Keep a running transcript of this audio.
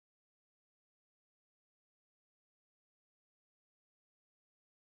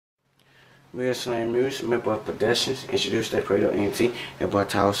Real Slam Music, member of Productions, introduced that Prado NT, that boy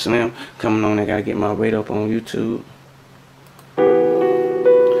Tall Slim, coming on, I gotta get my weight up on YouTube. I'm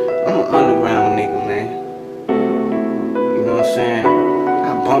an underground nigga, man. You know what I'm saying?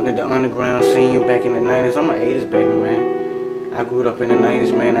 I bumped at the underground scene back in the 90s. I'm an 80s baby, man. I grew up in the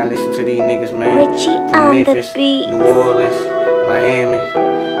 90s, man. I listened to these niggas, man. From Memphis, New Orleans, Miami,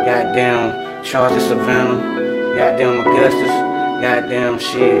 goddamn Charlotte, Savannah, goddamn Augustus, goddamn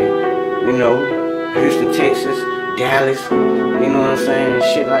shit. You know, Houston, Texas, Dallas, you know what I'm saying?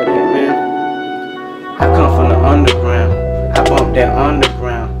 Shit like that, man. I come from the underground. I bumped that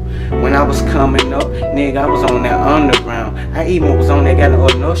underground. When I was coming up, nigga, I was on that underground. I even was on that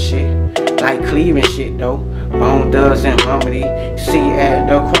no shit. Like Cleveland shit, though. Bone Thugs and Harmony. See at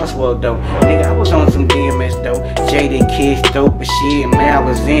the Crossroad, though. Nigga, I was on some DMS, though. Jaded Kids, dope, but shit, man, I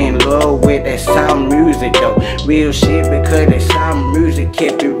was in love with that sound music, though. Real shit, because that sound music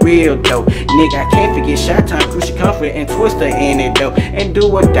kept it real, though. Nigga, I can't forget Shot Time, Crucial Comfort, and Twister in it, though. And Do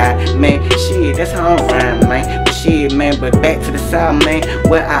or Die, man. Shit, that's how I'm rhyme, man. But shit, man, but back to the South, man,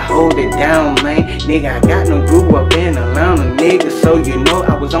 where I hold it down, man. Nigga, I got no grew up in Atlanta, nigga, so you know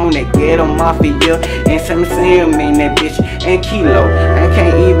I was on that ghetto mafia and some Sam in that bitch and Kilo. I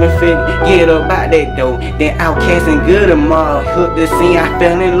can't even forget about that though. Then Outkast and Good Amal hooked the scene. I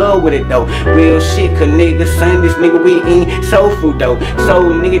fell in love with it though. Real shit, cause nigga Sundays, nigga, we eat soul food though. So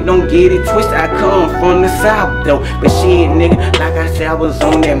nigga, don't get it twisted. I come from the South though. But shit, nigga, like I said, I was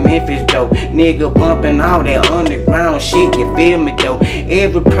on that Memphis though. Nigga bumping all that underground shit, you feel me though?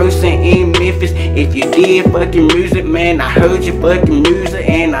 Every person in Memphis, if you did fucking music, man, I heard your fucking music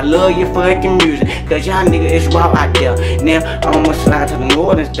and I love your fucking music. Cause y'all nigga is raw out there. Now I'ma slide to the New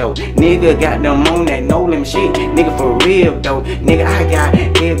Orleans though. Nigga got them on that no limit shit. Nigga for real though. Nigga, I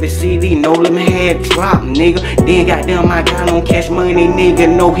got every CD, no limit head drop, nigga. Then got them I got on Cash Money,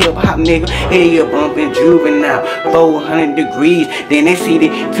 nigga, no hip hop, nigga. Hey, you bumping Juvenile, 400 degrees. Then that CD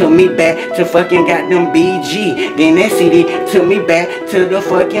took me back to fucking goddamn BG. Then that CD took me back to the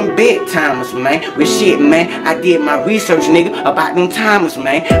fucking Big Timers, man. With shit, man, I did my research, nigga, about them timers,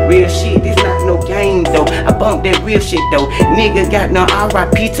 man. Real shit, this not no game though. I bumped that real shit though. Nigga got no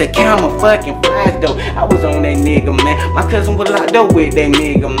RIP to Camel fucking Flies though. I was on that nigga, man. My cousin was locked up with that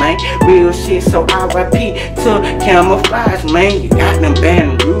nigga, man. Real shit, so RIP to Camel Flies, man. You got them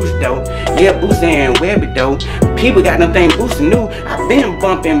Baton Rouge though. Yeah, Booster and Webby though. People got them things Booster new. I been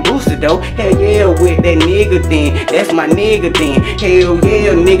bumping Booster though. Hell yeah, with that nigga then. That's my nigga then. Hell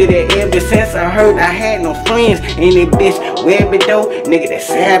yeah, nigga, that ever since I heard I had no friends. And that bitch Webby though. Nigga, that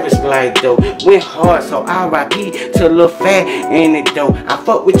savage like though. Went hard, so RIP to Lil Fat in it though. I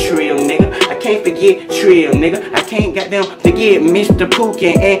fuck with Trill, nigga. I can't forget Trill, nigga. I can't goddamn forget Mr.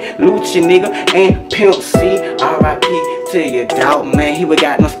 Pookin and Lucha, nigga. And Pimp C. RIP to your dog, man. He would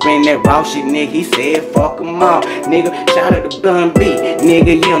got no spin that raw shit, nigga. He said fuck them all, nigga. Shout out to Bun B,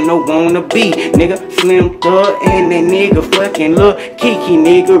 nigga. You know wanna be, nigga. Slim Thug and that nigga fucking Lil Kiki,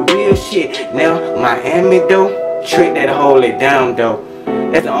 nigga. Real shit. Now Miami though, trick that hold it down though.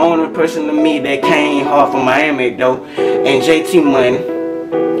 That's the only person to me that came hard from Miami though. And JT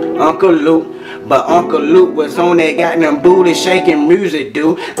Money, Uncle Luke. But Uncle Luke was on that goddamn booty shaking music,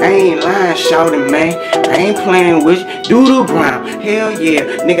 dude. I ain't lying, shouting, man. I ain't playing with you. Doodle Brown, hell yeah.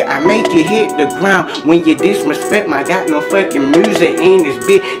 Nigga, I make you hit the ground when you disrespect my goddamn fucking music in this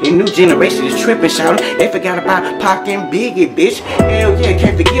bitch. The new generation is tripping, shouting. They forgot about Pac and Biggie, bitch. Hell yeah,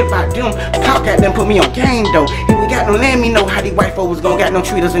 can't forget about them. Pac got them put me on game, though. He we got no let me know how these white folks was gonna got no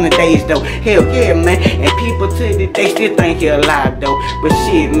treat us in the days, though. Hell yeah, man. And people to this day still think he alive, though. But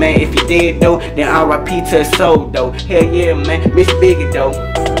shit, man, if he dead, though, then RIP to his soul though. Hell yeah, man. Miss Biggie though.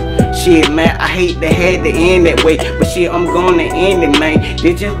 Shit, man, I hate to have to end that way, but shit, I'm gonna end it, man.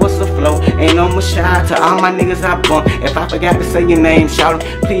 This just was a flow, and I'ma shout to all my niggas I bump. If I forgot to say your name, shout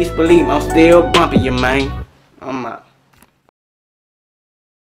 'em. Please believe I'm still bumping you, man. I'm out.